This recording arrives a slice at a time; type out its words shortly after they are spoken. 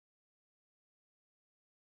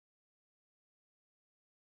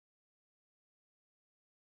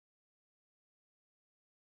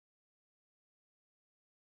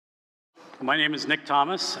My name is Nick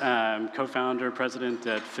Thomas. I'm co-founder, president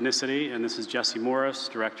at Finicity, and this is Jesse Morris,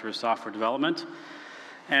 director of software development.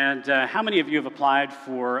 And how many of you have applied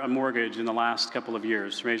for a mortgage in the last couple of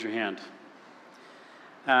years? Raise your hand.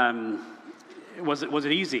 Was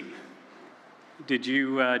it easy? Did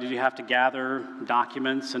you have to gather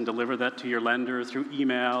documents and deliver that to your lender through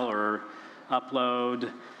email or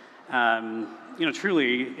upload?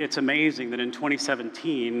 Truly, it's amazing that in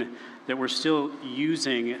 2017 that we're still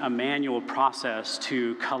using a manual process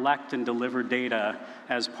to collect and deliver data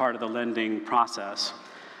as part of the lending process.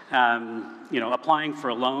 Applying for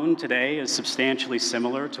a loan today is substantially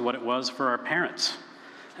similar to what it was for our parents.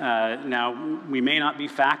 Now, we may not be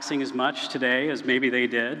faxing as much today as maybe they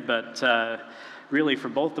did, but really, for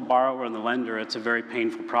both the borrower and the lender, it's a very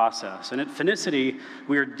painful process. And at Finicity,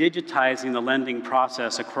 we are digitizing the lending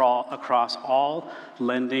process across all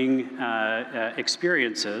lending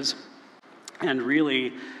experiences and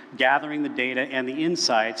really gathering the data and the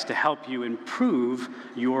insights to help you improve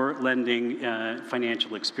your lending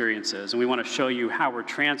financial experiences. And we want to show you how we're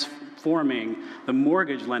transforming the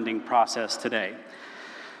mortgage lending process today.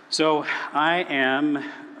 So I am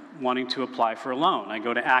wanting to apply for a loan. I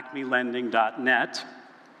go to acmelending.net,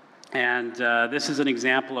 and this is an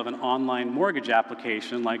example of an online mortgage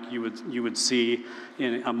application like you would see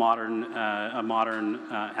in a modern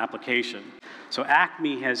application. So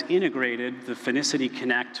Acme has integrated the Finicity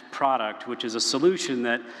Connect product, which is a solution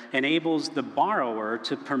that enables the borrower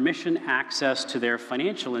to permission access to their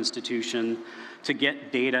financial institution to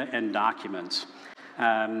get data and documents.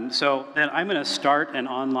 So then I'm going to start an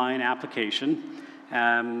online application.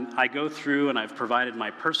 I go through and I've provided my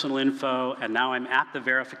personal info, and now I'm at the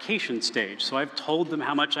verification stage. So I've told them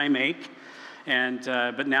how much I make,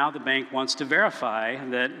 but now the bank wants to verify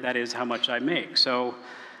that that is how much I make. So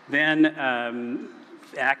then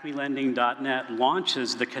acmelending.net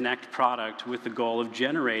launches the Connect product with the goal of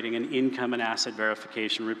generating an income and asset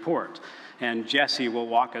verification report. And Jesse will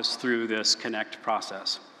walk us through this Connect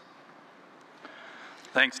process.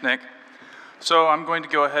 Thanks, Nick. So I'm going to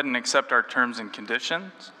go ahead and accept our terms and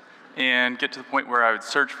conditions and get to the point where I would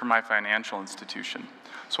search for my financial institution.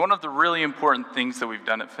 So one of the really important things that we've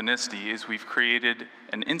done at Finicity is we've created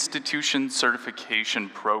an institution certification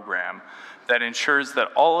program that ensures that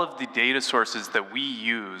all of the data sources that we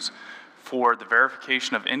use for the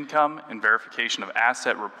verification of income and verification of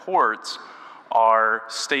asset reports are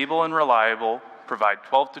stable and reliable, provide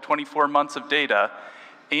 12 to 24 months of data,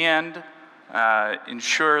 and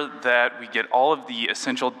ensure that we get all of the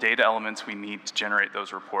essential data elements we need to generate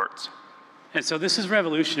those reports. And so this is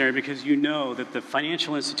revolutionary because you know that the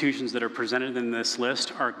financial institutions that are presented in this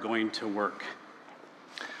list are going to work.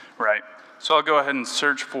 Right. So I'll go ahead and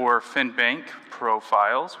search for FinBank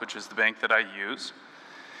profiles, which is the bank that I use,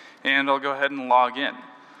 and I'll go ahead and log in.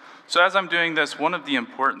 So as I'm doing this, one of the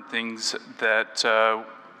important things that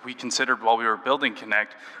we considered while we were building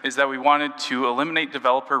Connect is that we wanted to eliminate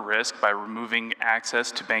developer risk by removing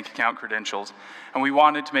access to bank account credentials, and we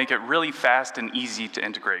wanted to make it really fast and easy to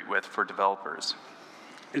integrate with for developers.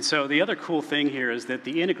 And so the other cool thing here is that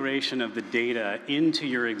the integration of the data into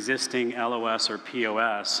your existing LOS or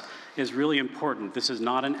POS is really important. This is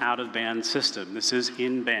not an out-of-band system. This is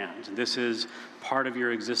in-band. This is part of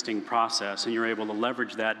your existing process, and you're able to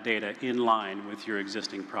leverage that data in line with your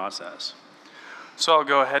existing process. So I'll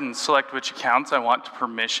go ahead and select which accounts I want to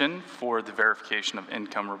permission for the verification of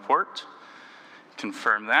income report.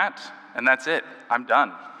 Confirm that, and that's it. I'm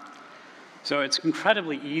done. So it's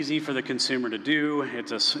incredibly easy for the consumer to do.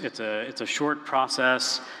 It's a short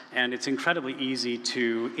process, and it's incredibly easy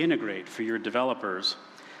to integrate for your developers.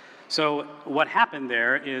 So what happened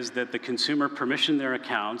there is that the consumer permissioned their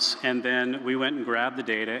accounts, and then we went and grabbed the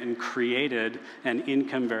data and created an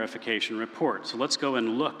income verification report. So let's go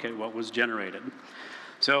and look at what was generated.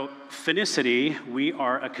 So Finicity, we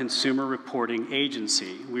are a consumer reporting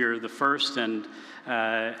agency. We are the first and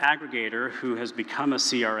aggregator who has become a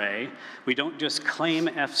CRA. We don't just claim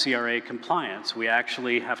FCRA compliance. We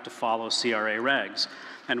actually have to follow CRA regs.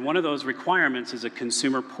 And one of those requirements is a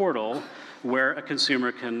consumer portal where a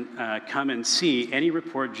consumer can come and see any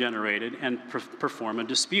report generated and perform a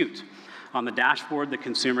dispute. On the dashboard, the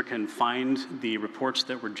consumer can find the reports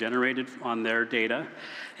that were generated on their data.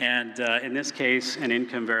 And in this case, an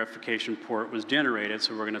income verification report was generated,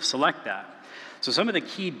 so we're going to select that. So some of the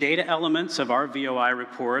key data elements of our VOI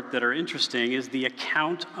report that are interesting is the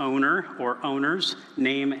account owner or owner's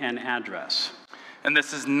name and address. And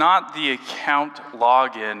this is not the account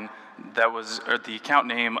login that was, or the account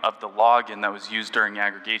name of the login that was used during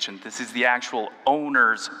aggregation. This is the actual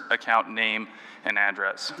owner's account name and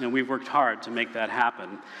address. And we've worked hard to make that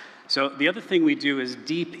happen. So the other thing we do is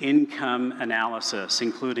deep income analysis,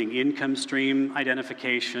 including income stream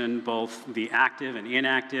identification, both the active and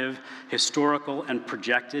inactive, historical and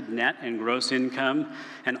projected net and gross income,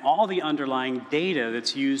 and all the underlying data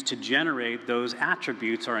that's used to generate those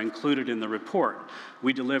attributes are included in the report.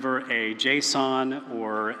 We deliver a JSON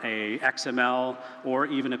or a XML or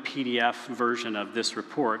even a PDF version of this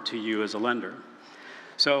report to you as a lender.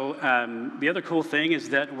 So the other cool thing is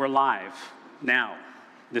that we're live now.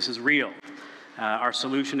 This is real. Our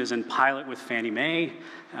solution is in pilot with Fannie Mae.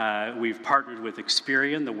 We've partnered with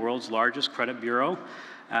Experian, the world's largest credit bureau.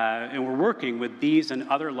 And we're working with these and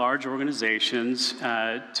other large organizations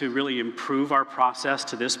to really improve our process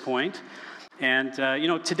to this point. And you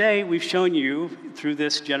know, today we've shown you through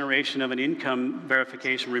this generation of an income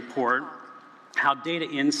verification report how data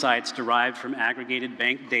insights derived from aggregated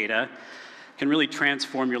bank data can really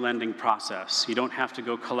transform your lending process. You don't have to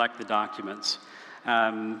go collect the documents.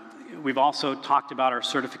 We've also talked about our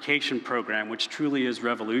certification program, which truly is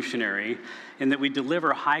revolutionary in that we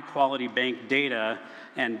deliver high-quality bank data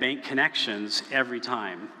and bank connections every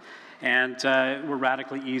time. And we're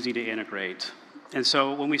radically easy to integrate. And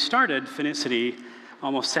so when we started Finicity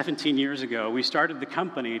almost 17 years ago, we started the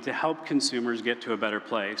company to help consumers get to a better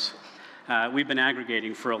place. We've been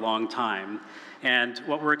aggregating for a long time. And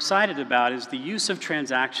what we're excited about is the use of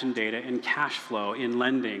transaction data and cash flow in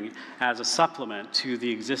lending as a supplement to the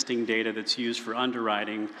existing data that's used for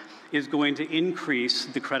underwriting is going to increase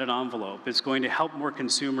the credit envelope. It's going to help more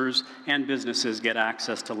consumers and businesses get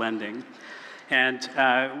access to lending. And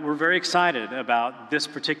we're very excited about this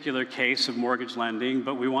particular case of mortgage lending,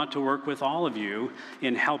 but we want to work with all of you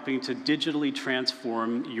in helping to digitally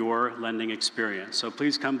transform your lending experience. So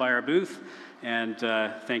please come by our booth, and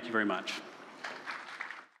thank you very much.